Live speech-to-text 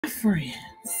Friends,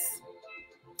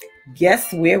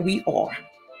 guess where we are?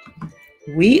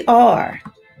 We are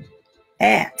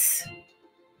at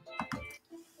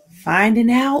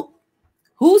finding out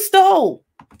who stole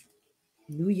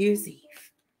New Year's Eve.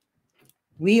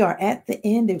 We are at the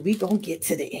end and we're going to get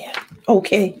to the end.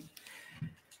 Okay.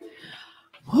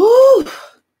 Whew.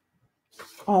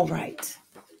 All right.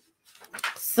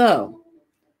 So,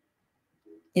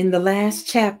 in the last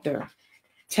chapter,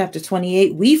 chapter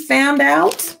 28, we found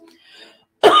out,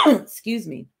 excuse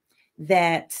me,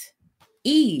 that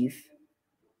Eve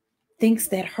thinks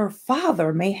that her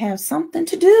father may have something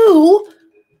to do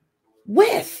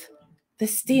with the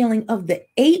stealing of the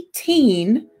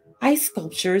 18 ice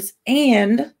sculptures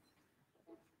and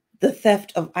the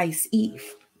theft of Ice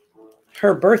Eve,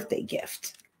 her birthday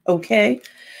gift. Okay.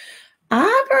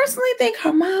 I personally think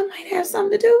her mom might have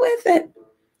something to do with it,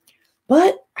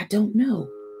 but I don't know.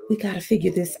 We got to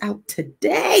figure this out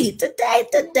today.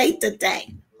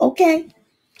 Okay.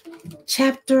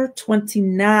 Chapter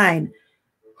 29,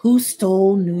 Who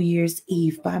Stole New Year's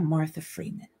Eve by Martha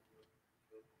Freeman.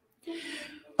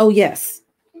 Oh, yes.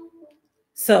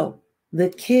 So the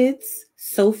kids,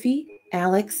 Sophie,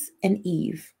 Alex, and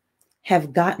Eve,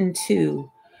 have gotten to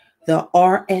the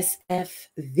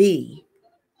RSFV,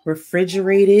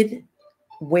 refrigerated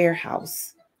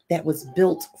warehouse that was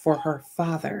built for her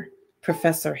father,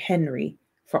 Professor Henry,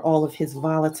 for all of his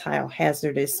volatile,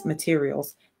 hazardous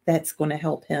materials. That's going to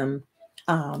help him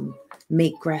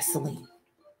make gasoline.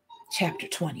 Chapter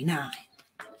 29.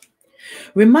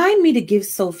 Remind me to give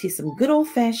Sophie some good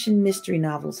old-fashioned mystery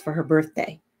novels for her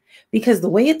birthday, because the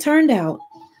way it turned out,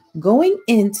 going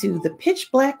into the pitch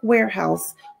black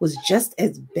warehouse was just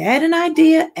as bad an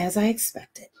idea as I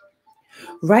expected.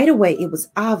 Right away, it was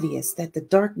obvious that the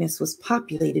darkness was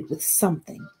populated with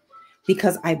something,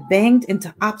 because I banged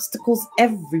into obstacles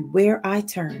everywhere I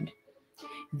turned.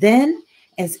 Then,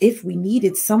 as if we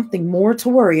needed something more to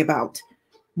worry about,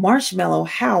 Marshmallow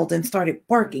howled and started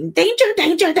barking, "Danger,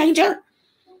 danger, danger!"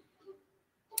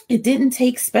 It didn't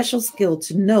take special skill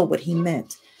to know what he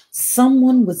meant.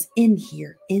 Someone was in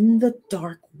here in the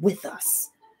dark with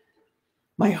us.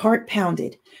 My heart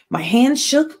pounded, my hands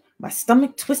shook, my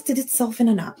stomach twisted itself in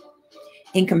a knot.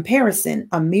 In comparison,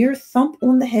 a mere thump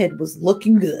on the head was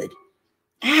looking good.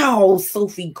 "Ow,"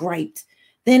 Sophie griped.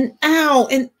 Then "ow,"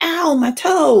 and "ow, my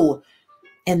toe."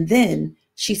 And then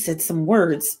she said some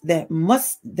words that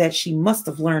she must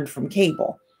have learned from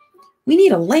Cable. "We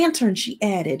need a lantern," she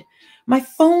added. "My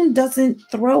phone doesn't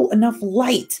throw enough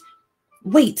light.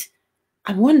 Wait,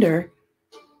 I wonder."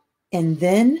 And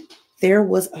then there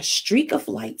was a streak of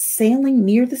light sailing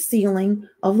near the ceiling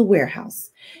of the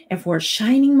warehouse, and for a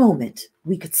shining moment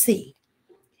we could see.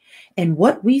 And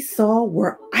what we saw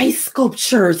were ice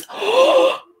sculptures.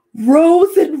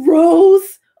 Rows and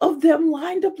rows of them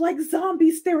lined up like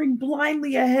zombies staring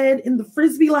blindly ahead in the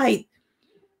frisbee light.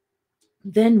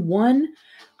 Then the one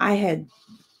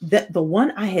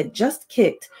I had just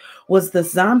kicked was the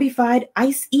zombified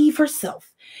Ice Eve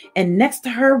herself, and next to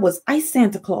her was Ice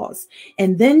Santa Claus,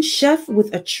 and then Chef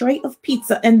with a tray of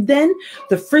pizza, and then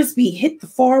the frisbee hit the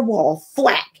far wall,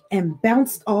 thwack, and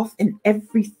bounced off, and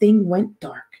everything went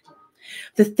dark.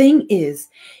 The thing is,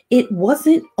 it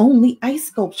wasn't only ice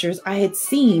sculptures I had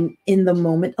seen in the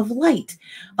moment of light.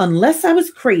 Unless I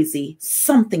was crazy,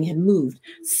 something had moved,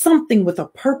 something with a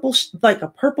purple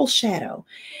shadow.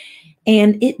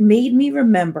 And it made me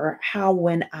remember how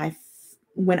when I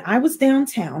was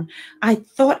downtown, I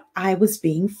thought I was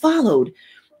being followed.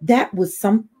 That was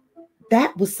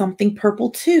something purple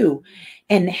too.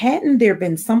 And hadn't there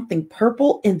been something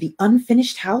purple in the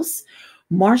unfinished house?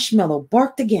 Marshmallow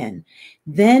barked again,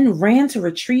 then ran to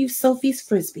retrieve Sophie's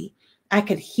frisbee. I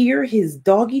could hear his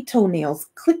doggy toenails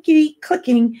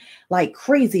clickety-clicking like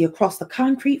crazy across the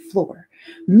concrete floor.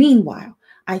 Meanwhile,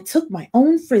 I took my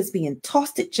own frisbee and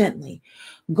tossed it gently,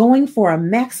 going for a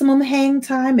maximum hang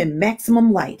time and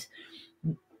maximum light.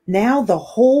 Now the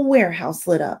whole warehouse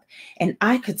lit up, and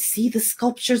I could see the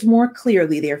sculptures more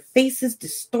clearly, their faces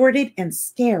distorted and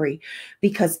scary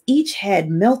because each had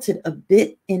melted a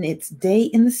bit in its day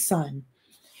in the sun.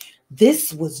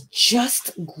 This was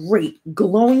just great,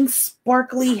 glowing,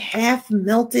 sparkly,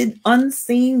 half-melted,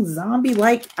 unseen,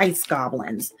 zombie-like ice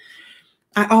goblins.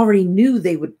 I already knew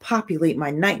they would populate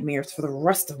my nightmares for the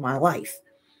rest of my life.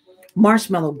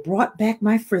 Marshmallow brought back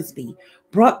my frisbee,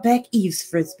 brought back Eve's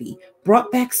frisbee,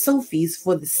 brought back Sophie's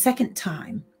for the second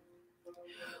time.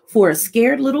 For a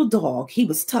scared little dog, he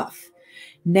was tough.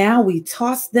 Now we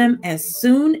tossed them as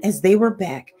soon as they were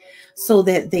back, so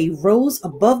that they rose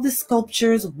above the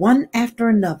sculptures one after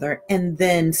another, and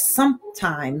then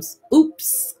sometimes,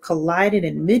 collided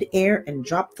in midair and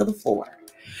dropped to the floor.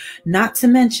 Not to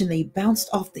mention they bounced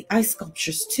off the ice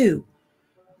sculptures too,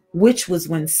 which was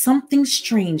when something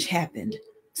strange happened.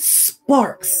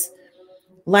 Sparks,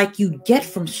 like you'd get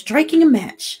from striking a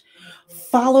match,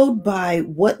 followed by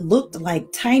what looked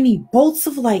like tiny bolts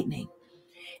of lightning.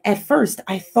 At first,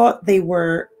 I thought they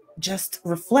were just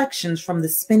reflections from the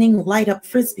spinning light-up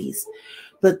frisbees,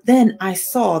 but then I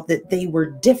saw that they were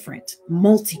different,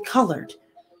 multicolored.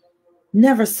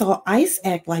 Never saw ice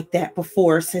act like that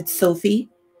before, said Sophie.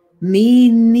 Me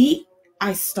neat,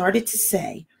 I started to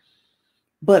say.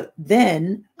 But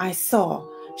then I saw,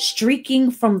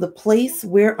 streaking from the place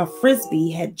where a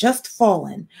frisbee had just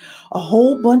fallen, a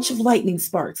whole bunch of lightning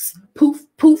sparks. Poof,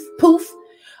 poof, poof.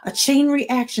 A chain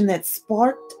reaction that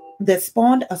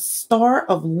spawned a star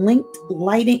of linked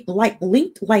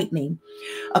lightning,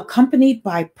 accompanied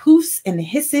by poofs and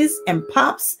hisses and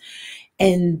pops,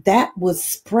 and that was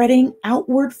spreading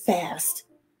outward fast.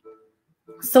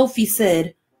 Sophie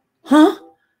said, "Huh?"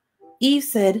 Eve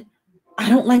said, "I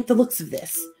don't like the looks of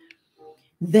this."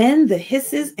 Then the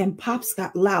hisses and pops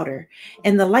got louder,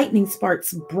 and the lightning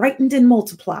sparks brightened and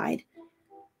multiplied.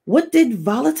 What did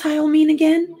volatile mean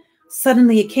again?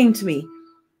 Suddenly it came to me.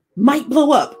 Might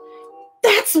blow up.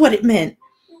 That's what it meant.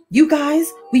 You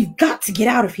guys, we've got to get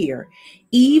out of here.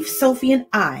 Eve, Sophie, and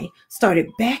I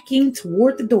started backing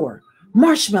toward the door.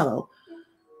 Marshmallow,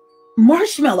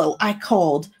 Marshmallow, I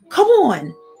called. Come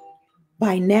on.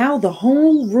 By now, the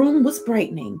whole room was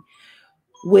brightening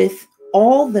with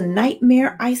all the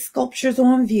nightmare ice sculptures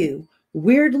on view.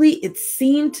 Weirdly, it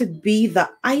seemed to be the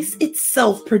ice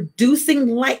itself producing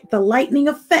the lightning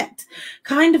effect.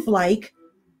 Kind of like,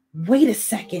 wait a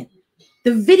second,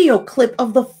 the video clip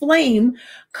of the flame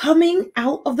coming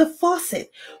out of the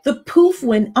faucet. The poof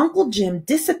when Uncle Jim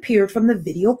disappeared from the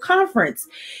video conference.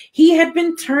 He had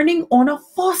been turning on a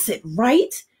faucet,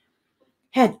 right?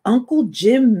 Had Uncle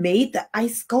Jim made the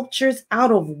ice sculptures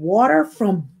out of water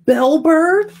from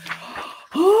Bellbird?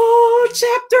 Oh,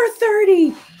 chapter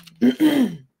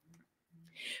 30.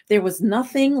 There was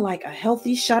nothing like a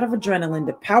healthy shot of adrenaline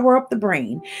to power up the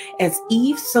brain. As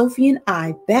Eve, Sophie, and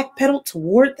I backpedaled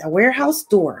toward the warehouse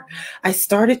door, I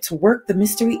started to work the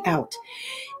mystery out.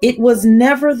 It was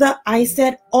never the ice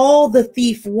at all the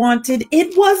thief wanted.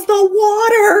 It was the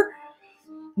water.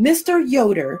 Mr.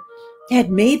 Yoder had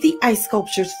made the ice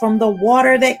sculptures from the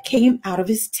water that came out of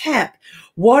his tap,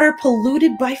 water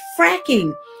polluted by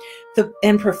fracking.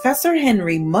 And Professor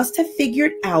Henry must have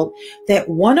figured out that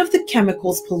one of the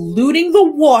chemicals polluting the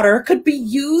water could be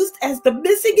used as the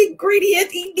missing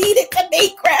ingredient he needed to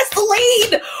make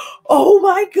gasoline. Oh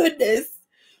my goodness.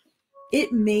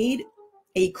 It made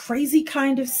a crazy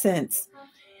kind of sense.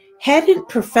 Hadn't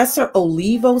Professor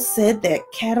Olivo said that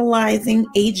the catalyzing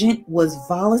agent was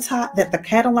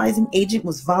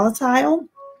volatile?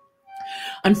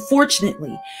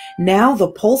 Unfortunately, now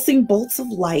the pulsing bolts of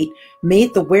light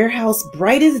made the warehouse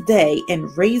bright as day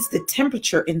and raised the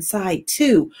temperature inside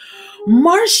too.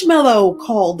 Marshmallow,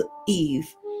 called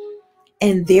Eve.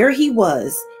 And there he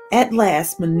was, at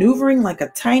last, maneuvering like a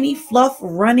tiny fluffy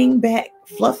running back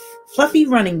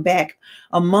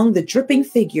among the dripping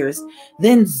figures.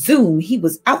 Then zoom, he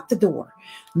was out the door.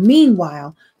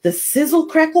 Meanwhile, the sizzle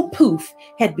crackle poof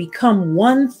had become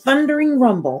one thundering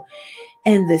rumble,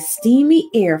 and the steamy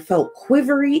air felt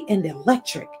quivery and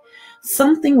electric.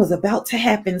 Something was about to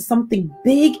happen, something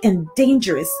big and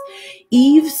dangerous.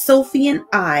 Eve, Sophie, and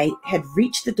I had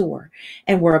reached the door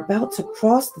and were about to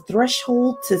cross the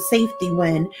threshold to safety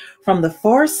when, from the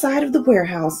far side of the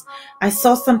warehouse, I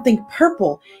saw something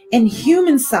purple and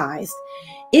human-sized.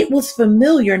 It was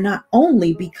familiar not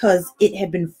only because it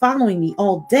had been following me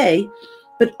all day,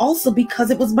 but also because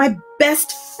it was my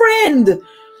best friend.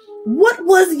 What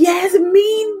was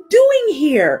Yasmin doing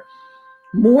here?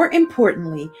 More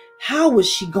importantly, how was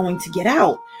she going to get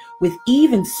out? With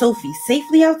Eve and Sophie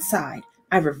safely outside,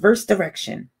 I reversed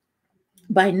direction.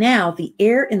 By now, the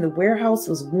air in the warehouse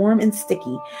was warm and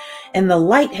sticky, and the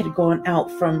light had gone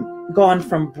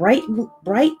from bright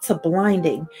to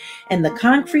blinding, and the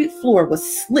concrete floor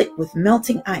was slick with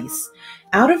melting ice.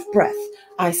 Out of breath,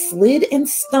 I slid and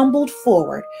stumbled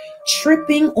forward,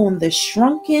 tripping on the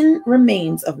shrunken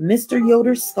remains of Mr.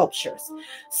 Yoder's sculptures.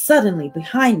 Suddenly,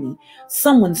 behind me,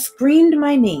 someone screamed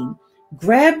my name,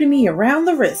 grabbed me around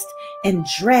the wrist, and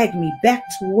dragged me back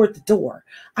toward the door.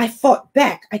 I fought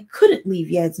back. I couldn't leave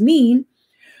Yasmin,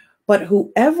 but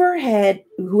whoever had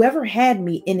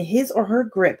me in his or her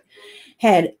grip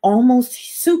had almost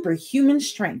superhuman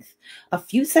strength. A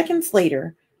few seconds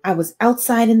later, I was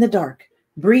outside in the dark,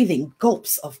 breathing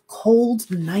gulps of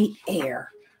cold night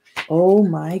air. Oh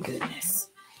my goodness.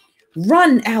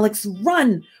 Run, Alex,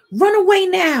 run! "Run away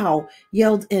now,"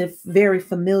 yelled a very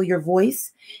familiar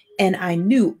voice, and I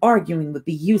knew arguing would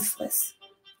be useless.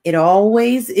 It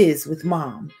always is with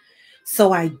Mom.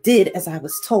 So I did as I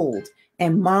was told,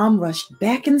 and Mom rushed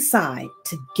back inside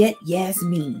to get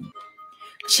Yasmin.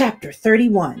 Chapter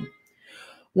 31.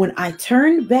 When I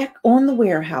turned back on the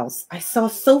warehouse, I saw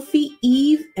Sophie,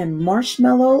 Eve, and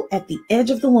Marshmallow at the edge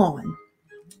of the lawn.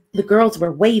 The girls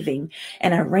were waving,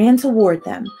 and I ran toward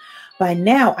them. By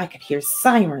now, I could hear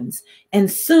sirens,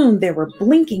 and soon there were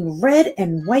blinking red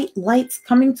and white lights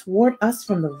coming toward us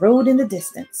from the road in the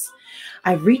distance.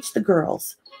 I reached the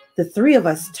girls. The three of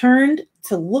us turned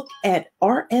to look at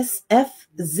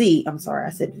RSFZ. I'm sorry,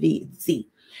 I said VZ.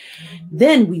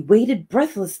 Then we waited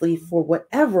breathlessly for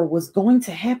whatever was going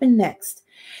to happen next.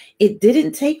 It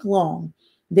didn't take long.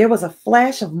 There was a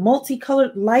flash of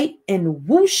multicolored light and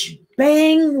whoosh,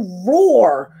 bang,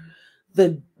 roar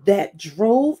that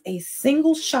drove a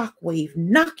single shockwave,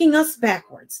 knocking us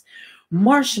backwards.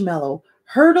 Marshmallow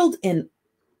huddled in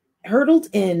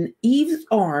Eve's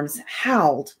arms,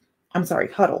 huddled.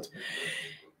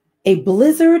 A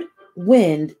blizzard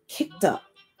wind kicked up,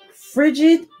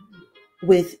 frigid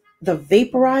with the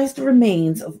vaporized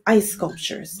remains of ice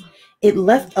sculptures. It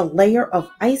left a layer of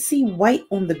icy white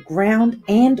on the ground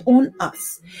and on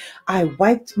us. I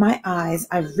wiped my eyes.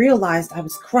 I realized I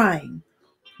was crying.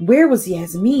 Where was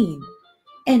Yasmin?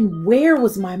 And where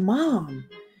was my mom?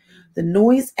 The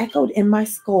noise echoed in my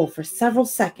skull for several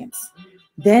seconds.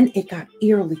 Then it got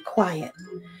eerily quiet.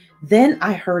 Then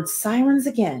I heard sirens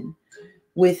again.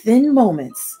 Within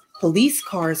moments, police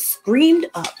cars screamed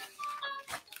up.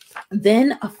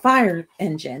 Then a fire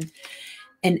engine.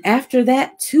 And after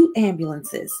that, 2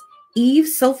 ambulances. Eve,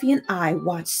 Sophie, and I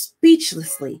watched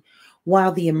speechlessly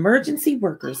while the emergency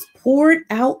workers poured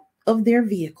out of their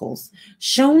vehicles,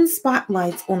 shone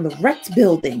spotlights on the wrecked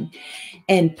building,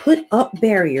 and put up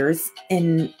barriers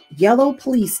and yellow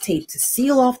police tape to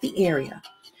seal off the area.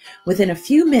 Within a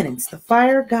few minutes, the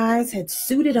fire guys had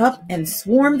suited up and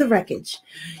swarmed the wreckage.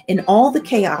 In all the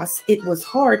chaos, it was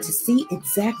hard to see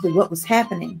exactly what was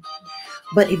happening.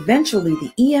 But eventually,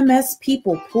 the EMS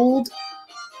people pulled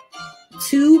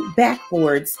 2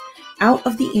 backboards out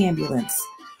of the ambulance.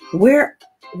 What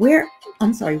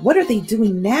are they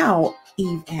doing now?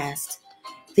 Eve asked.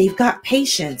 They've got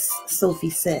patients, Sophie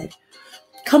said.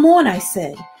 Come on, I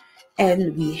said.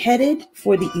 And we headed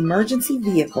for the emergency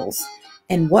vehicles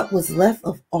and what was left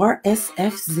of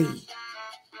RSFZ.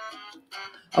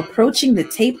 Approaching the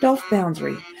taped-off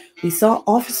boundary, we saw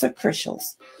Officer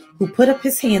Crishol's, who put up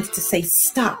his hands to say,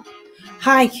 "Stop.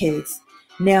 Hi, kids.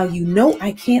 Now you know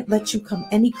I can't let you come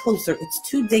any closer. It's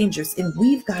too dangerous, and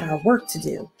we've got our work to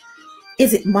do."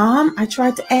 "Is it Mom?" I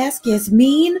tried to ask.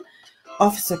 "Yasmin?"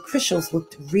 Officer Crishol's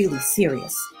looked really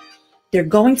serious. "They're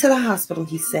going to the hospital,"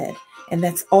 he said, "and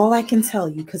that's all I can tell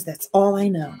you because that's all I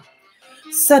know."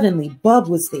 Suddenly, Bub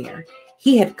was there.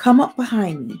 He had come up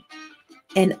behind me,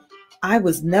 and I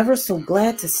was never so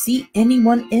glad to see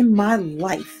anyone in my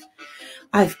life.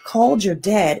 "I've called your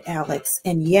dad, Alex,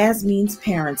 and Yasmin's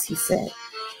parents," he said.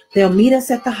 "They'll meet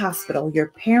us at the hospital. Your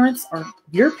parents are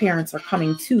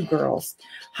coming too, girls.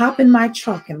 Hop in my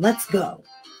truck and let's go."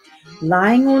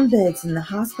 Lying on beds in the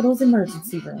hospital's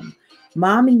emergency room,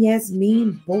 Mom and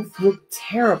Yasmin both looked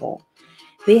terrible.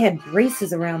 They had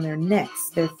braces around their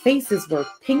necks. Their faces were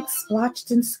pink,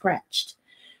 splotched, and scratched.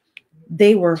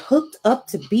 They were hooked up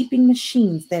to beeping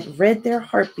machines that read their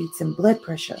heartbeats and blood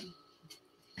pressure.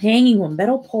 Hanging on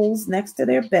metal poles next to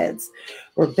their beds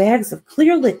were bags of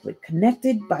clear liquid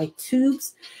connected by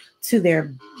tubes to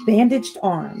their bandaged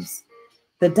arms.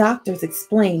 The doctors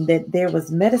explained that there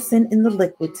was medicine in the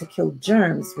liquid to kill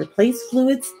germs, replace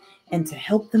fluids, and to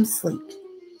help them sleep.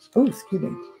 Oh, excuse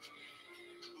me.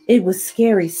 It was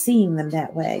scary seeing them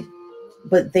that way,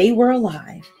 but they were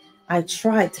alive. I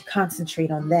tried to concentrate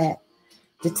on that.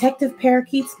 Detective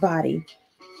Parakeet's body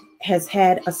has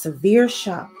had a severe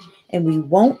shock, and we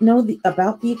won't know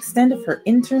about the extent of her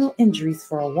internal injuries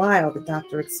for a while, the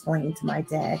doctor explained to my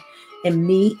dad and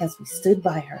me as we stood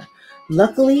by her.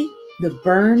 Luckily, the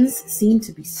burns seemed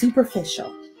to be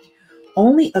superficial.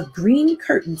 Only a green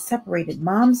curtain separated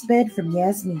Mom's bed from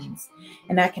Yasmin's,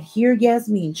 and I could hear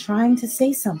Yasmin trying to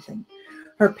say something.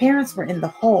 Her parents were in the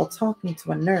hall talking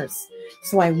to a nurse,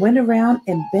 so I went around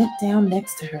and bent down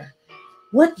next to her.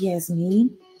 "What,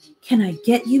 Yasmin? Can I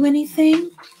get you anything?"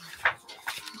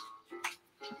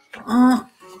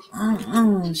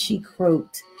 She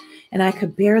croaked, and I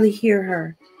could barely hear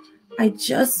her. "I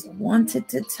just wanted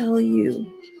to tell you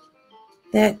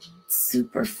that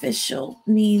superficial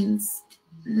means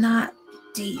not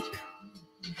deep."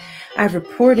 I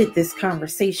reported this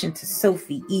conversation to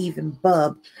Sophie, Eve, and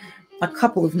Bub, A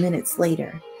couple of minutes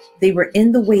later, they were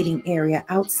in the waiting area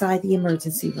outside the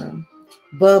emergency room.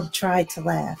 Bub tried to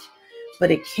laugh,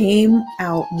 but it came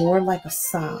out more like a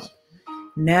sob.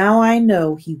 Now I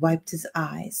know, he wiped his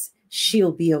eyes.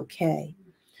 She'll be okay.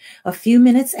 A few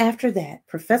minutes after that,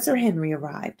 Professor Henry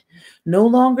arrived, no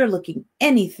longer looking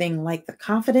anything like the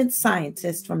confident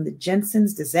scientist from the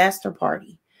Jensen's disaster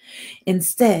party.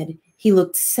 Instead, he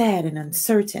looked sad and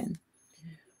uncertain.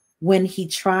 When he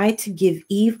tried to give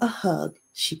Eve a hug,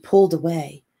 she pulled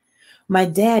away. My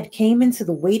dad came into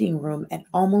the waiting room at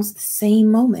almost the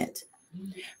same moment.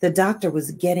 The doctor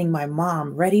was getting my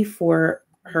mom ready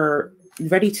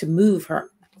to move her.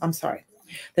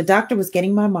 The doctor was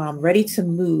getting my mom ready to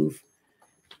move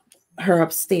her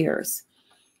upstairs.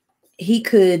 We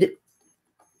could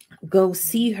go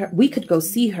see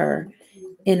her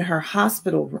in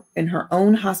her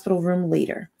own hospital room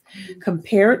later.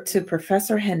 Compared to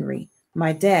Professor Henry,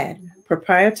 my dad,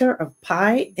 proprietor of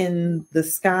Pie in the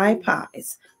Sky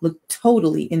Pies, looked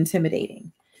totally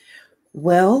intimidating.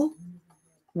 Well,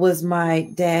 was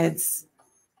my dad's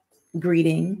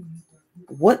greeting.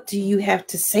 What do you have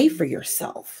to say for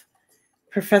yourself?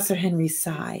 Professor Henry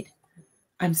sighed.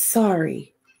 I'm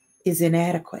sorry is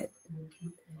inadequate.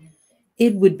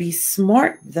 It would be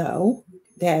smart, though,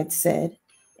 Dad said.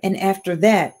 And after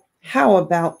that, how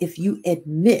about if you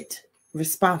admit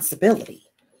responsibility?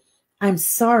 I'm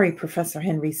sorry, Professor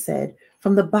Henry said,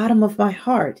 from the bottom of my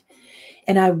heart,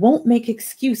 and I won't make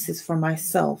excuses for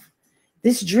myself.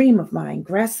 This dream of mine,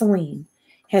 Grassoline,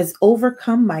 has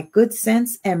overcome my good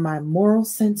sense and my moral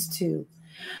sense too.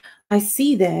 I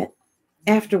see that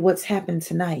after what's happened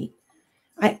tonight.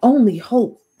 I only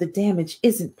hope the damage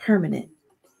isn't permanent.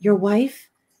 Your wife,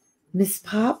 Miss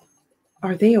Pop,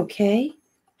 are they okay?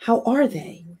 How are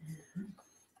they?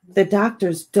 The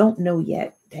doctors don't know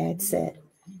yet, Dad said.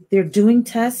 They're doing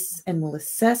tests and will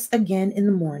assess again in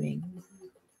the morning.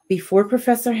 Before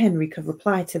Professor Henry could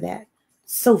reply to that,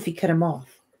 Sophie cut him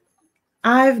off.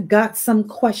 I've got some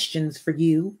questions for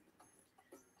you.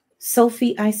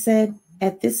 Sophie, I said,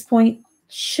 at this point,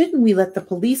 shouldn't we let the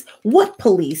police? What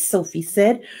police? Sophie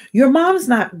said. Your mom's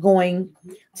not going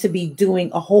to be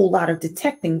doing a whole lot of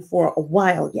detecting for a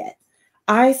while yet.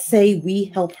 I say we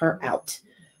help her out.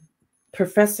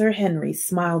 Professor Henry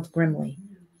smiled grimly.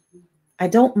 I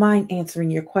don't mind answering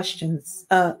your questions.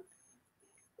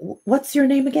 What's your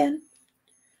name again?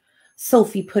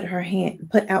 Sophie put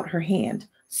out her hand.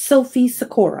 Sophie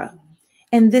Sikora.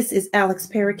 And this is Alex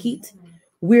Parakeet.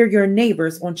 We're your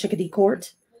neighbors on Chickadee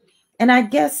Court. And I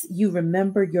guess you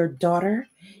remember your daughter,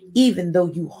 even though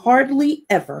you hardly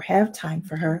ever have time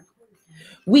for her.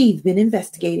 We've been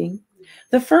investigating.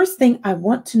 The first thing I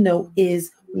want to know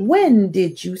is, when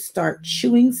did you start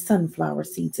chewing sunflower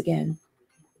seeds again?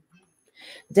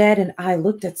 Dad and I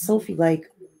looked at Sophie like,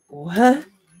 what?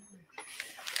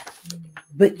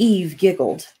 But Eve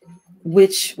giggled,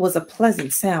 which was a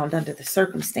pleasant sound under the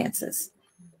circumstances.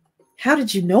 How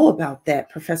did you know about that?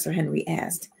 Professor Henry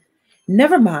asked.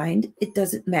 Never mind, it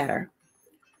doesn't matter.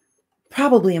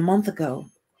 Probably a month ago,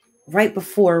 right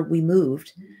before we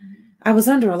moved. I was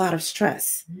under a lot of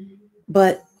stress,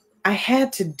 but I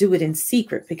had to do it in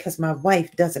secret because my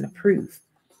wife doesn't approve.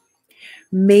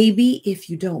 Maybe, if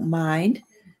you don't mind,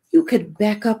 you could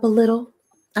back up a little,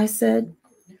 I said.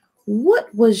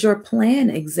 What was your plan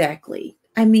exactly?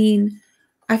 I mean,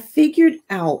 I figured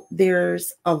out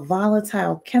there's a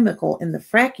volatile chemical in the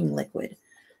fracking liquid,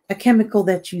 a chemical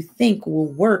that you think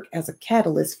will work as a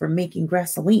catalyst for making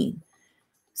Grassoline.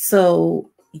 So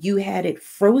you had it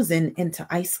frozen into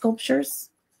ice sculptures?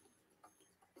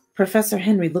 Professor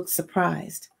Henry looked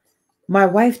surprised. My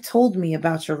wife told me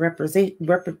about your reputation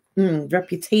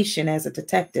as a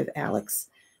detective, Alex.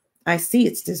 I see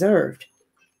it's deserved.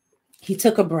 He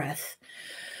took a breath.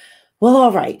 Well,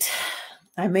 all right.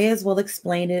 I may as well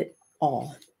explain it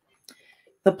all.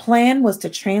 The plan was to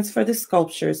transfer the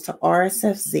sculptures to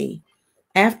RSFZ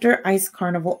after Ice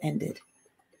Carnival ended.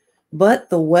 But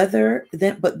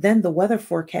then the weather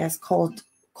forecast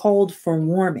called for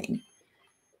warming.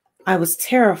 I was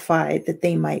terrified that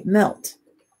they might melt.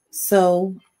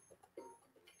 So,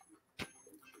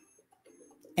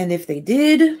 and if they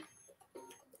did,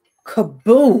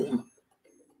 kaboom!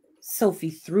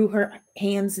 Sophie threw her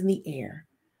hands in the air.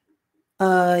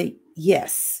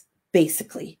 Yes,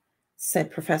 basically,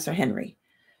 said Professor Henry.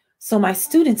 So my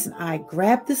students and I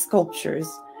grabbed the sculptures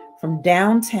from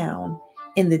downtown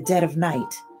in the dead of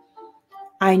night.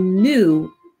 I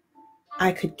knew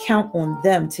I could count on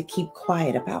them to keep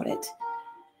quiet about it.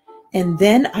 And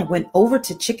then I went over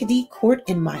to Chickadee Court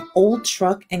in my old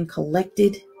truck and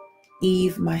collected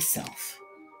Eve myself.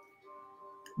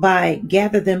 By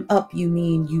gather them up, you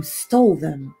mean you stole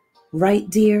them, right,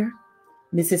 dear?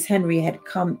 Mrs. Henry had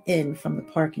come in from the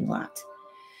parking lot.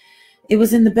 It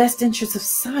was in the best interest of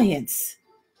science,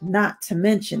 not to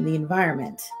mention the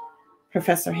environment.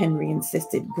 Professor Henry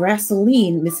insisted.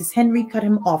 Grassoline, Mrs. Henry cut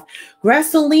him off.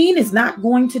 Grassoline is not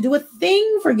going to do a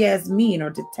thing for Yasmin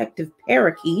or Detective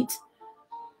Parakeet.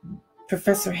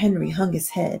 Professor Henry hung his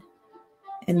head,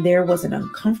 and there was an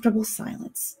uncomfortable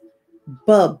silence.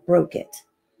 Bub broke it.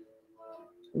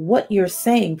 What you're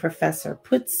saying, Professor,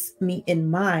 puts me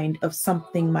in mind of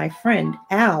something my friend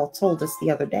Al told us the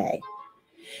other day.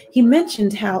 He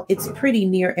mentioned how it's pretty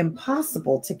near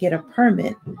impossible to get a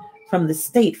permit from the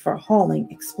state for hauling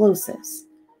explosives.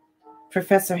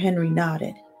 Professor Henry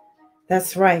nodded.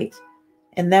 That's right.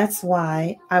 And that's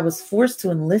why I was forced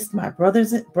to enlist my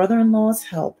brother-in-law's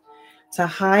help to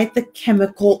hide the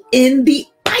chemical in the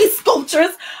ice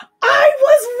sculptures. I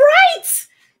was right.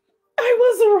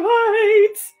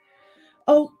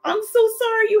 Oh, I'm so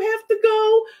sorry you have to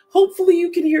go. Hopefully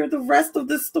you can hear the rest of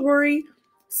the story.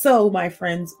 So, my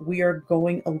friends, we are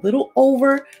going a little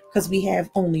over because we have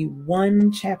only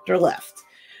one chapter left.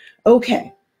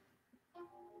 Okay.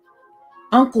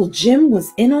 Uncle Jim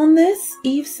was in on this,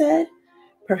 Eve said.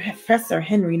 Professor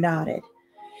Henry nodded.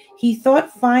 He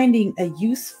thought finding a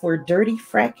use for dirty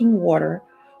fracking water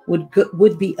would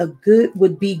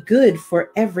be good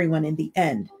for everyone in the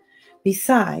end.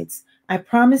 Besides, I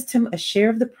promised him a share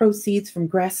of the proceeds from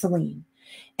Grassoline.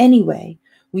 Anyway,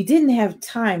 we didn't have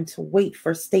time to wait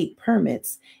for state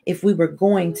permits if we were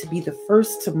going to be the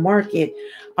first to market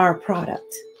our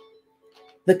product.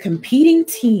 The competing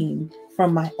team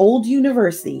from my old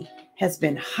university has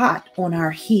been hot on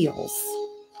our heels.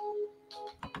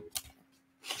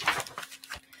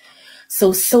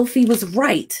 So Sophie was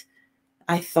right,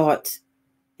 I thought,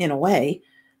 in a way.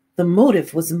 The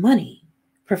motive was money.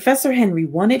 Professor Henry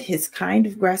wanted his kind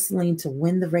of Grassoline to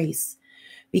win the race,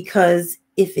 because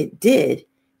if it did,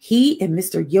 he and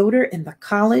Mr. Yoder and the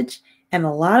college and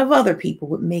a lot of other people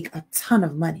would make a ton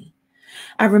of money.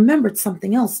 I remembered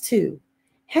something else, too.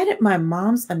 Hadn't my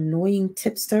mom's annoying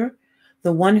tipster,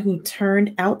 the one who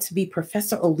turned out to be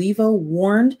Professor Olivo,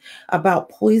 warned about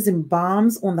poison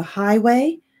bombs on the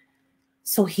highway?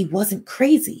 So he wasn't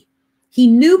crazy. He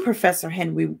knew Professor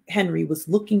Henry was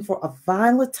looking for a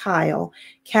volatile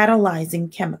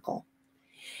catalyzing chemical.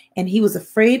 And he was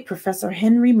afraid Professor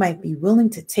Henry might be willing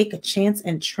to take a chance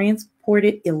and transport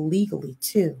it illegally,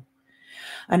 too.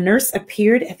 A nurse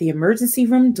appeared at the emergency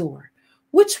room door.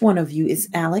 Which one of you is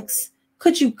Alex?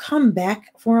 Could you come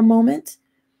back for a moment?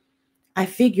 I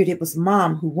figured it was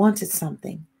Mom who wanted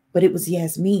something, but it was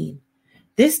Yasmin.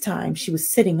 This time she was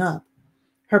sitting up.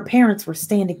 Her parents were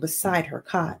standing beside her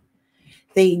cot.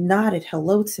 They nodded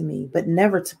hello to me, but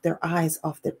never took their eyes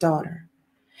off their daughter.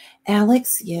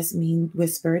 Alex, Yasmin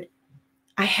whispered,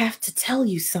 I have to tell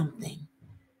you something.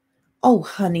 Oh,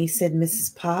 honey, said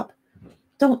Mrs. Pop,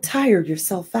 don't tire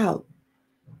yourself out.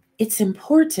 It's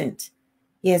important.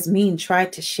 Yasmin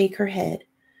tried to shake her head,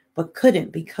 but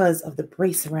couldn't because of the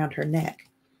brace around her neck.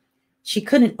 She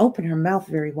couldn't open her mouth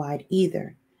very wide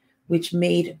either, which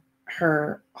made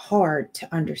her hard to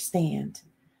understand.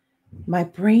 My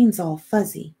brain's all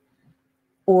fuzzy,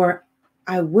 or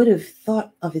I would have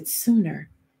thought of it sooner.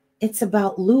 It's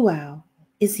about Luau.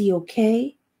 Is he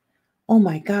okay? Oh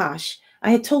my gosh,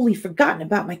 I had totally forgotten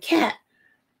about my cat.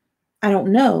 I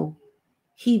don't know.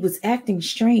 He was acting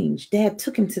strange. Dad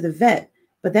took him to the vet,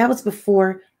 but that was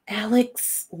before.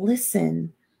 Alex,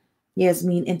 listen,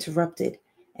 Yasmin interrupted,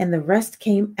 and the rest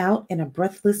came out in a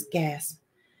breathless gasp.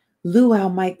 Luau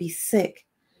might be sick.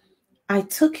 I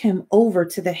took him over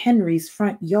to the Henrys'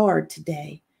 front yard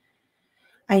today.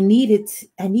 I needed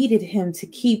him to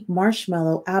keep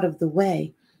Marshmallow out of the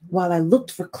way while I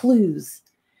looked for clues.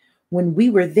 When we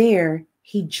were there,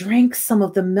 he drank some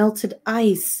of the melted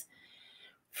ice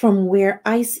from where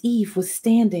Ice Eve was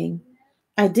standing.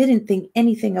 I didn't think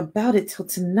anything about it till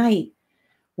tonight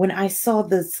when I saw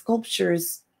that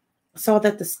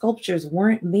the sculptures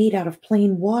weren't made out of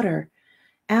plain water.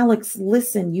 Alex,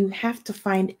 listen, you have to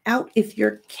find out if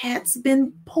your cat's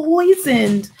been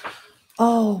poisoned.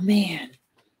 Oh, man.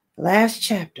 Last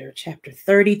chapter, chapter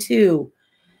 32.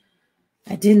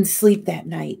 I didn't sleep that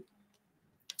night.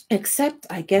 Except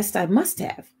I guessed I must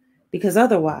have, because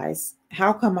otherwise,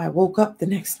 how come I woke up the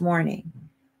next morning?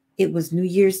 It was New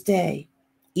Year's Day,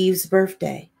 Eve's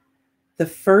birthday, the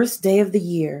first day of the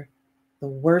year, the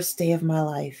worst day of my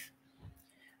life.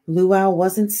 Luau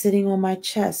wasn't sitting on my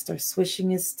chest or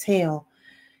swishing his tail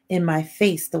in my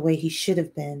face the way he should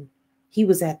have been. He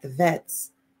was at the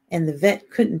vet's, and the vet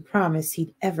couldn't promise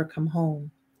he'd ever come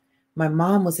home. My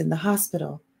mom was in the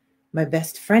hospital. My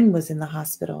best friend was in the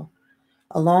hospital.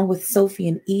 Along with Sophie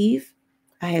and Eve,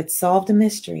 I had solved a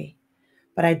mystery,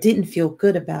 but I didn't feel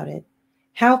good about it.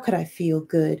 How could I feel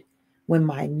good when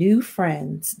my new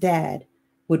friend's dad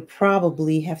would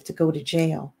probably have to go to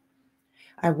jail?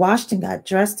 I washed and got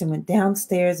dressed and went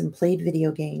downstairs and played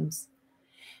video games.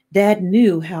 Dad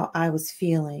knew how I was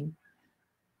feeling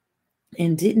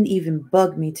and didn't even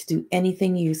bug me to do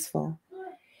anything useful.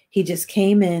 He just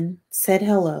came in, said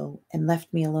hello, and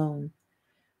left me alone.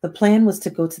 The plan was to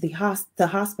go to the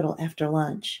hospital after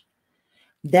lunch.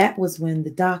 That was when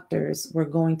the doctors were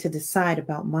going to decide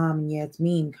about Mom and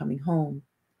Yasmin coming home.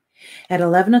 At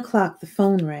 11 o'clock, the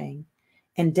phone rang,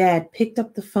 and Dad picked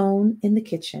up the phone in the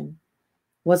kitchen.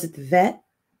 Was it the vet?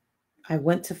 I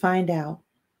went to find out.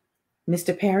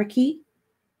 Mr. Parakeet?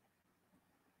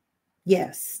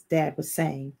 Yes, Dad was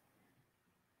saying.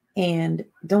 And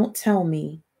don't tell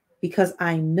me, because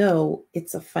I know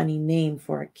it's a funny name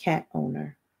for a cat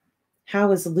owner.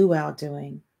 How is Luau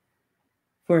doing?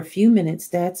 For a few minutes,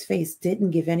 Dad's face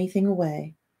didn't give anything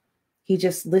away. He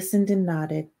just listened and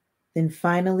nodded. Then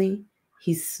finally,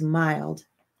 he smiled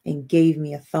and gave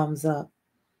me a thumbs up.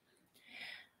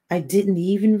 I didn't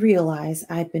even realize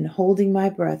I'd been holding my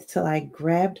breath till I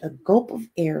grabbed a gulp of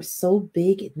air so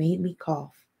big it made me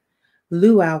cough.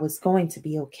 Luau was going to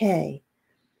be okay.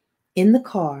 In the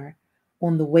car,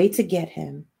 on the way to get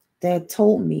him, Dad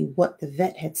told me what the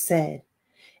vet had said.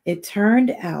 It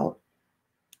turned out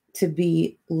to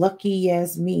be Lucky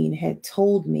Yasmin had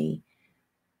told me.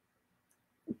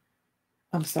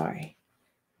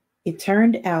 It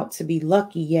turned out to be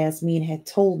Lucky Yasmin had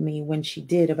told me when she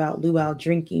did about Luau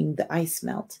drinking the ice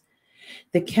melt.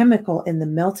 The chemical in the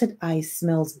melted ice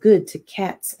smells good to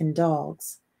cats and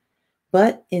dogs,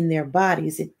 but in their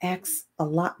bodies it acts a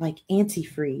lot like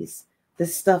antifreeze, the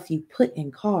stuff you put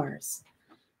in cars.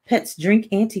 Pets drink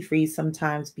antifreeze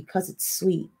sometimes because it's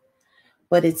sweet,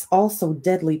 but it's also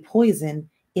deadly poison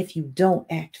if you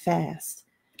don't act fast.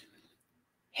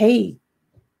 Hey,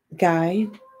 guy,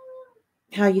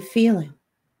 how you feeling?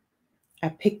 I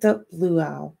picked up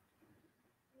Luau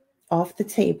off the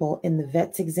table in the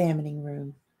vet's examining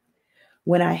room.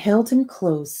 When I held him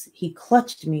close, he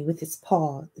clutched me with his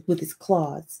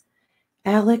claws.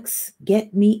 Alex,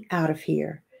 get me out of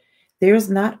here. There's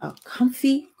not a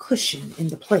comfy cushion in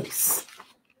the place.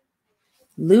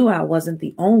 Luau wasn't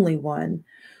the only one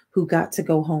who got to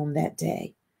go home that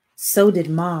day. So did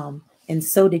Mom, and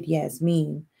so did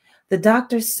Yasmin. The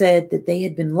doctor said that they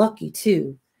had been lucky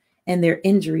too, and their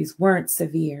injuries weren't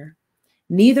severe.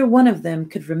 Neither one of them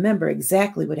could remember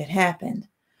exactly what had happened,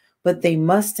 but they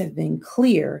must have been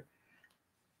clear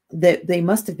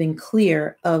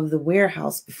of the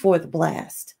warehouse before the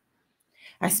blast.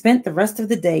 I spent the rest of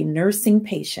the day nursing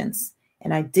patients,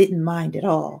 and I didn't mind at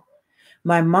all.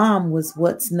 My mom was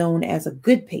what's known as a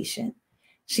good patient.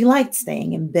 She liked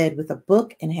staying in bed with a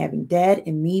book and having Dad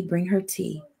and me bring her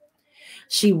tea.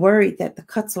 She worried that the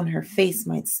cuts on her face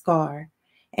might scar,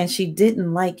 and she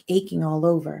didn't like aching all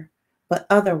over. But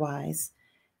otherwise,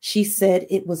 she said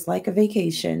it was like a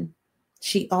vacation.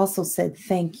 She also said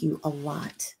thank you a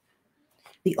lot.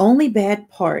 The only bad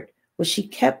part was she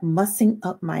kept mussing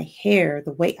up my hair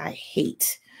the way I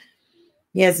hate.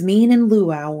 Yasmin and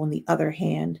Luau, on the other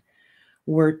hand,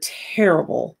 were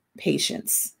terrible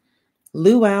patients.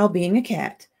 Luau, being a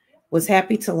cat, was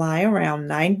happy to lie around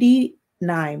 99%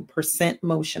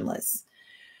 motionless,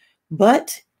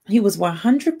 but he was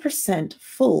 100%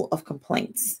 full of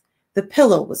complaints. The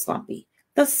pillow was lumpy.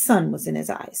 The sun was in his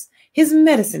eyes. His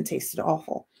medicine tasted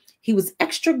awful. He was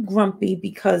extra grumpy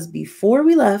because before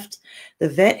we left, the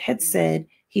vet had said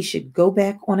he should go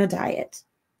back on a diet.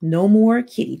 No more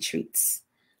kitty treats.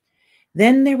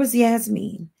 Then there was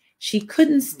Yasmin. She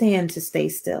couldn't stand to stay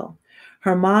still.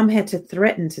 Her mom had to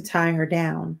threaten to tie her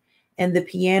down. And the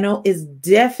piano is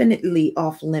definitely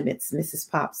off limits, Mrs.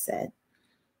 Pop said.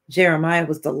 Jeremiah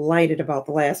was delighted about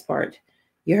the last part.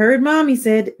 You heard Mom, he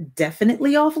said,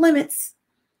 definitely off limits.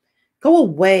 Go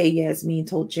away, Yasmin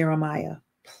told Jeremiah.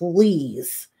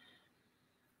 Please.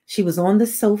 She was on the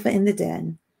sofa in the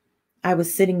den. I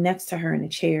was sitting next to her in a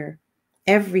chair.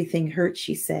 Everything hurt,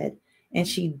 she said, and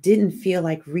she didn't feel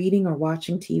like reading or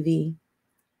watching TV.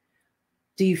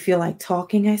 Do you feel like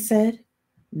talking? I said.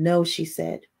 No, she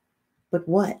said. But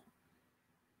what?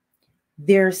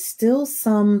 There's still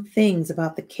some things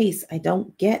about the case I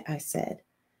don't get, I said.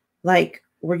 Like,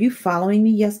 were you following me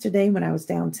yesterday when I was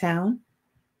downtown?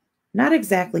 Not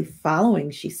exactly following,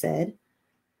 she said.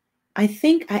 I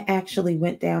think I actually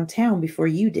went downtown before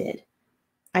you did.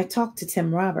 I talked to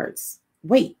Tim Roberts.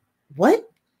 Wait, what?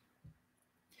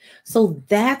 So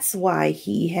that's why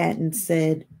he hadn't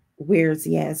said, where's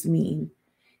Yasmin?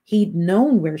 He'd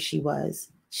known where she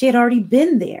was. She had already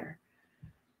been there.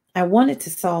 I wanted to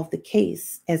solve the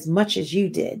case as much as you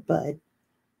did, Bud.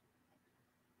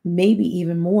 Maybe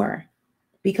even more,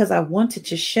 because I wanted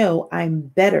to show I'm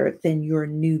better than your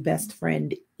new best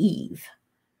friend, Eve.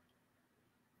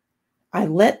 I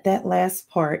let that last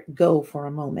part go for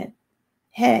a moment.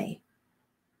 Hey,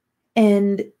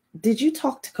 and did you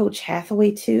talk to Coach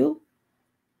Hathaway too?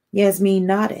 Yasmin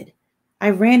nodded. I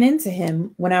ran into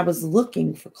him when I was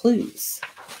looking for clues.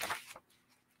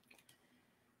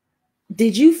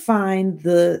 Did you find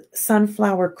the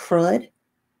sunflower crud?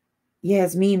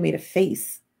 Yasmin made a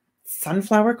face.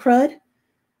 Sunflower crud?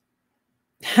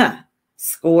 Ha!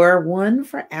 Score one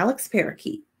for Alex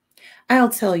Parakeet. I'll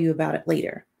tell you about it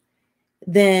later.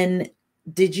 Then,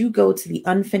 did you go to the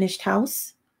unfinished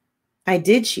house? I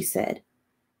did, she said.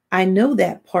 I know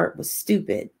that part was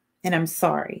stupid, and I'm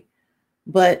sorry.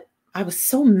 But I was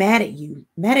so mad at you,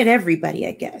 mad at everybody,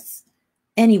 I guess.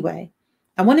 Anyway,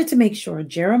 I wanted to make sure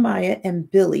Jeremiah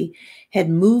and Billy had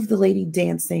moved the lady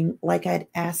dancing like I'd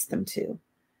asked them to.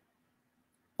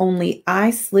 Only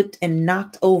I slipped and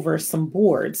knocked over some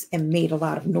boards and made a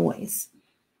lot of noise.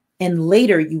 And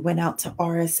later you went out to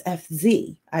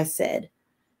RSFZ, I said.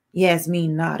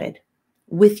 Yasmin nodded.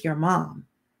 With your mom.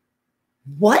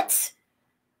 What?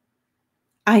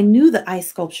 I knew the ice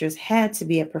sculptures had to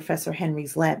be at Professor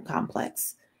Henry's lab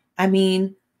complex. I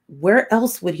mean, where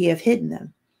else would he have hidden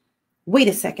them? Wait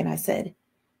a second, I said.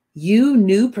 You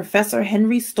knew Professor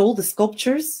Henry stole the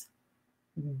sculptures?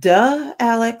 Duh,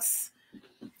 Alex.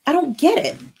 I don't get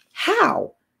it.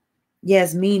 How?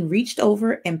 Yasmin reached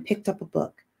over and picked up a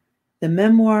book, The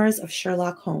Memoirs of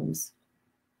Sherlock Holmes,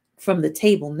 from the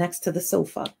table next to the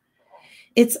sofa.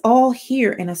 It's all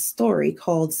here in a story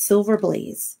called Silver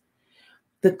Blaze.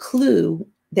 The clue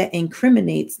that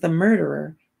incriminates the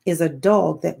murderer is a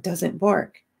dog that doesn't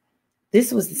bark.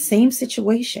 This was the same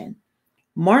situation.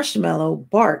 Marshmallow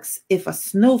barks if a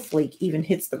snowflake even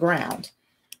hits the ground.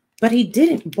 But he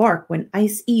didn't bark when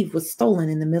Ice Eve was stolen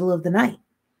in the middle of the night.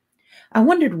 I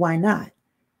wondered why not.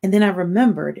 And then I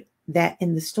remembered that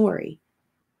in the story,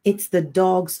 it's the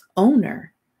dog's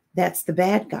owner that's the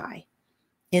bad guy.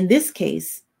 In this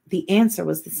case, the answer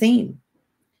was the same.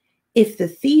 If the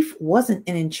thief wasn't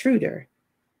an intruder,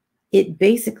 it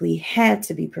basically had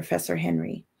to be Professor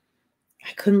Henry.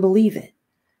 I couldn't believe it.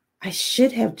 I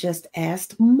should have just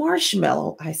asked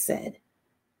Marshmallow, I said.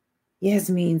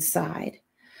 Yasmin sighed.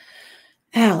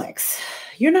 Alex,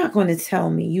 you're not going to tell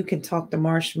me you can talk to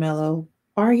Marshmallow,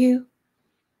 are you?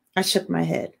 I shook my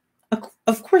head.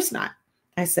 Of course not,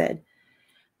 I said.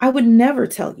 I would never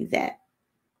tell you that.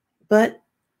 But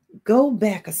go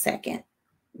back a second.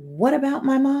 What about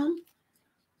my mom?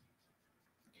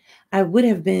 I would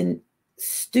have been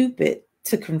stupid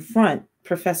to confront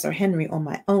Professor Henry on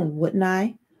my own, wouldn't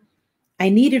I? I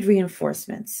needed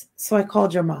reinforcements, so I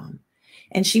called your mom,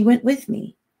 and she went with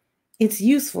me. It's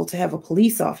useful to have a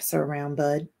police officer around,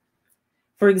 Bud.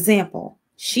 For example,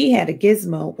 she had a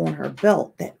gizmo on her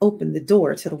belt that opened the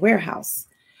door to the warehouse.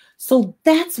 So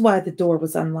that's why the door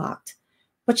was unlocked.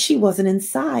 But she wasn't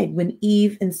inside when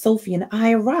Eve and Sophie and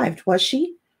I arrived, was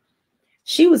she?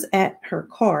 She was at her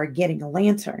car getting a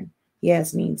lantern,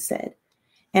 Yasmin said,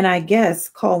 and I guess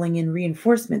calling in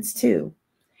reinforcements too.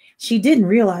 She didn't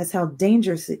realize how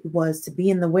dangerous it was to be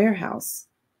in the warehouse.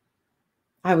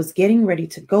 I was getting ready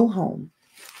to go home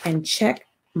and check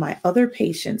my other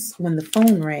patients when the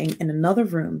phone rang in another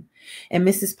room and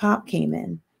Mrs. Pop came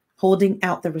in, holding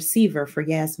out the receiver for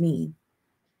Yasmin.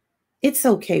 It's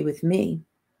okay with me,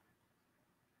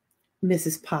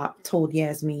 Mrs. Pop told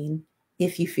Yasmin,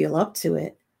 if you feel up to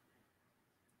it.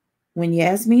 When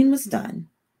Yasmin was done,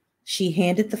 she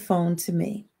handed the phone to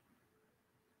me.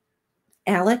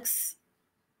 Alex,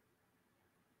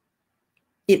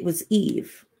 it was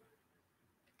Eve.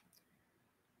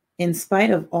 In spite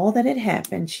of all that had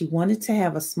happened, she wanted to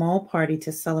have a small party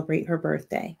to celebrate her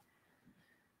birthday.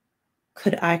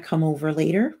 Could I come over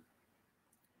later?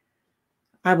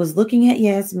 I was looking at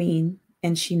Yasmin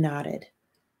and she nodded.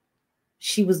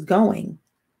 She was going,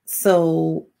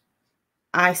 so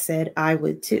I said I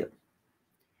would too.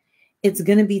 It's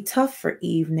going to be tough for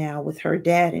Eve now with her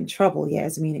dad in trouble,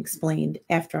 Yasmin explained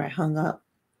after I hung up.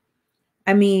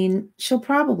 I mean, she'll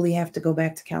probably have to go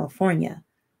back to California,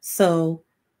 so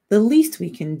the least we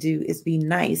can do is be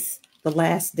nice the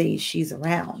last days she's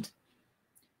around.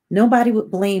 Nobody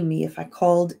would blame me if I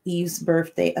called Eve's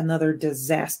birthday another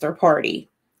disaster party.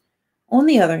 On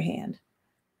the other hand,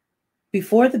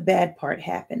 before the bad part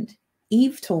happened,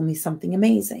 Eve told me something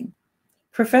amazing.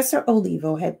 Professor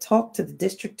Olivo had talked to the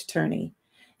district attorney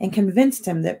and convinced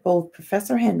him that both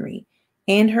Professor Henry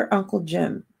and her Uncle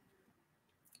Jim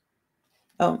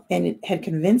and it had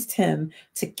convinced him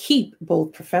to keep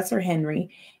both Professor Henry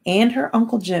and her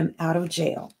Uncle Jim out of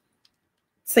jail.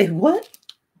 Say, what?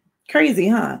 Crazy,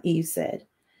 huh? Eve said.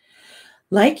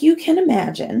 Like you can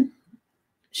imagine,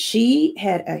 she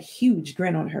had a huge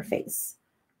grin on her face.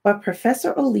 But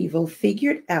Professor Olivo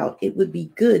figured out it would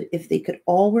be good if they could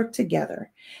all work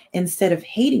together instead of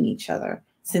hating each other,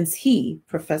 since he,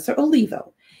 Professor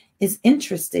Olivo, is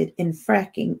interested in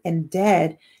fracking and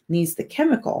Dad needs the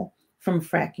chemical from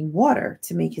fracking water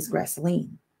to make his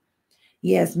gasoline.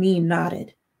 Yasmin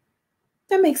nodded.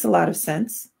 That makes a lot of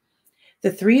sense.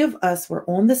 The three of us were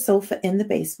on the sofa in the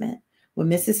basement where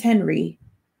Mrs.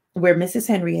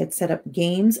 Henry had set up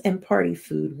games and party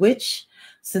food, which,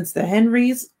 since the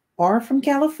Henrys are from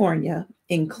California,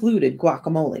 included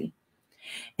guacamole.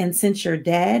 And since your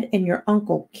dad and your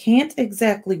uncle can't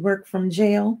exactly work from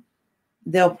jail,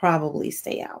 they'll probably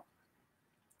stay out.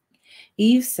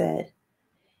 Eve said,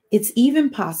 it's even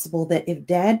possible that if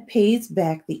Dad pays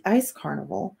back the ice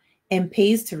carnival and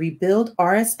pays to rebuild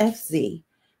RSFZ,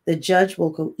 the judge will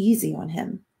go easy on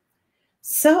him.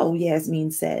 So,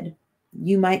 Yasmin said,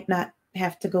 you might not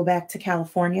have to go back to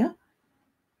California?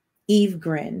 Eve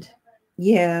grinned.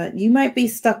 Yeah, you might be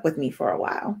stuck with me for a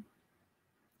while.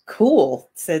 Cool,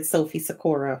 said Sophie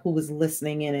Sakura, who was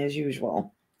listening in as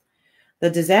usual. The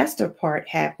disaster part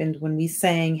happened when we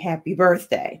sang Happy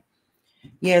Birthday.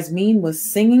 Yasmin was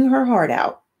singing her heart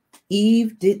out.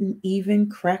 Eve didn't even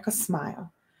crack a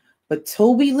smile. But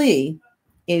Toby Lee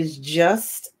is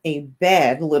just a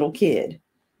bad little kid.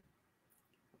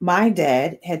 My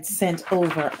dad had sent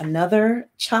over another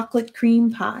chocolate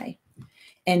cream pie,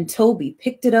 and Toby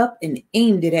picked it up and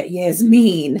aimed it at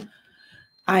Yasmin.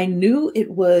 I knew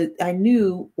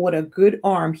what a good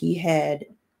arm he had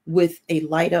with a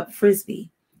light up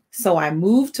Frisbee. So I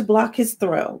moved to block his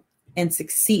throw and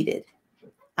succeeded.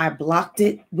 I blocked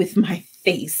it with my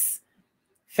face.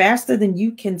 Faster than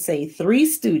you can say Three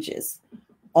Stooges.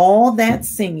 All that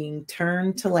singing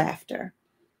turned to laughter.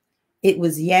 It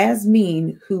was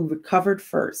Yasmin who recovered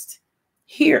first.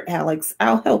 Here, Alex,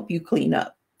 I'll help you clean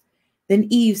up. Then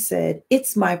Eve said,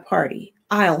 it's my party.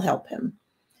 I'll help him.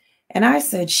 And I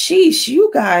said, sheesh,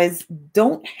 you guys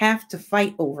don't have to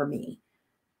fight over me.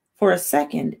 For a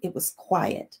second, it was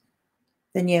quiet.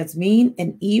 Then Yasmin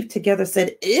and Eve together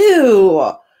said,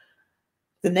 ew.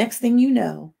 The next thing you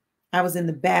know, I was in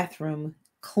the bathroom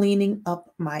cleaning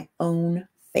up my own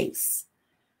face.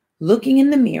 Looking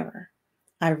in the mirror,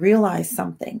 I realized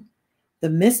something. The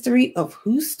mystery of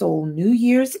who stole New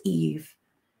Year's Eve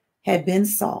had been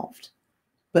solved,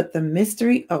 but the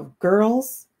mystery of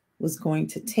girls was going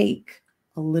to take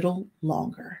a little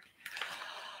longer.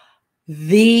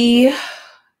 The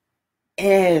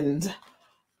end.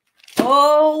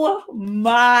 Oh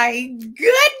my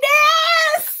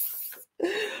goodness!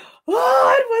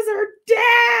 Oh, it was her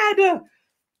dad.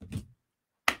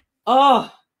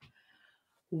 Oh,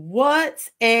 what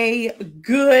a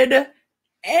good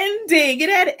ending. It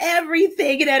had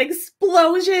everything. It had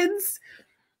explosions.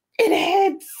 It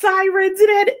had sirens. It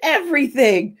had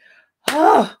everything.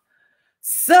 Oh,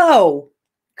 so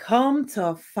come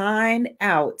to find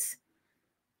out,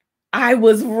 I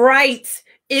was right.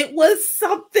 It was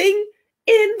something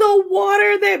in the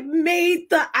water that made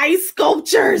the ice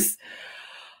sculptures.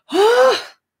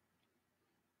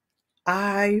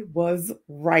 I was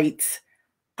right.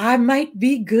 I might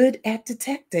be good at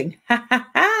detecting.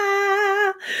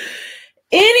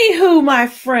 Anywho, my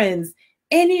friends,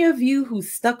 any of you who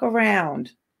stuck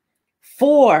around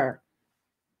for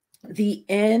the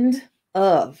end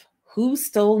of Who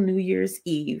Stole New Year's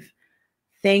Eve,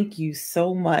 thank you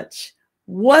so much.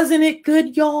 Wasn't it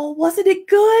good, y'all? Wasn't it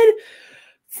good?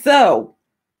 So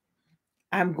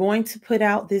I'm going to put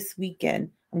out this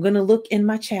weekend, I'm going to look in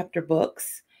my chapter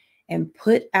books and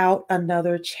put out some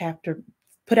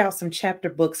chapter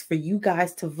books for you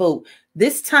guys to vote.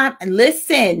 This time, and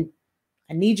listen,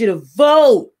 I need you to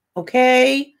vote,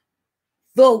 okay?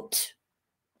 Vote,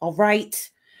 all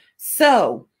right?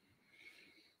 So,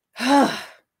 that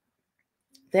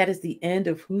is the end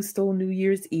of Who Stole New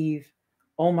Year's Eve.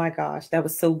 Oh my gosh, that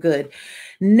was so good.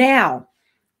 Now,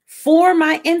 for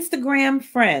my Instagram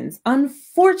friends,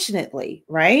 unfortunately,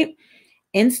 right?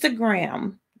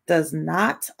 Instagram does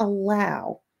not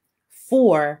allow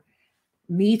for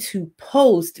me to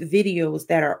post videos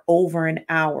that are over an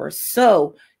hour.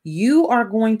 So you are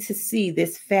going to see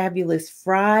this Fabulous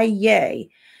FRI-YAY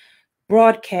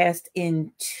broadcast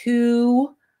in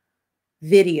 2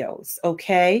 videos,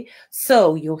 okay?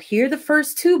 So you'll hear the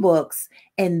first 2 books,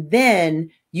 and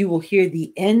then you will hear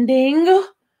the ending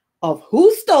of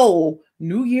Who Stole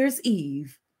New Year's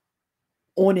Eve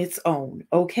on its own,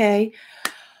 okay?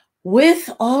 With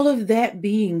all of that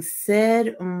being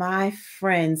said, my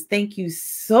friends, thank you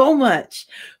so much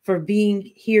for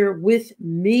being here with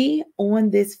me on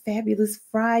this Fabulous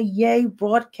FRI-YAY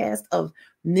broadcast of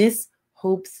Miss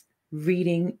Hope's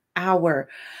Reading Hour.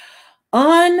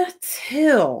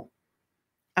 Until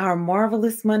our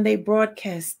Marvelous Monday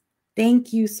broadcast,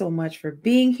 thank you so much for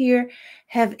being here.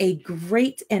 Have a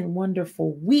great and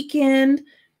wonderful weekend.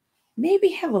 Maybe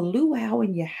have a luau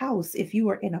in your house if you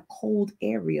are in a cold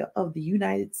area of the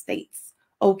United States,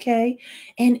 okay?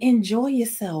 And enjoy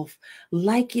yourself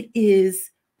like it is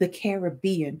the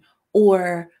Caribbean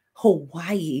or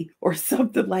Hawaii or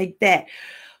something like that.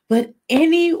 But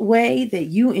any way that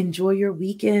you enjoy your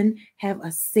weekend, have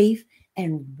a safe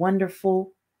and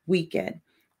wonderful weekend.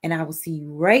 And I will see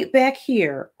you right back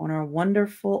here on our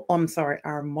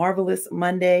Marvelous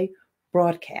Monday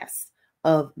broadcast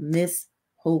of Miss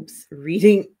Hope's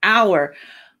Reading Hour.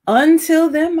 Until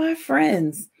then, my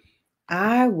friends,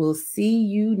 I will see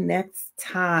you next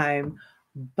time.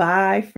 Bye.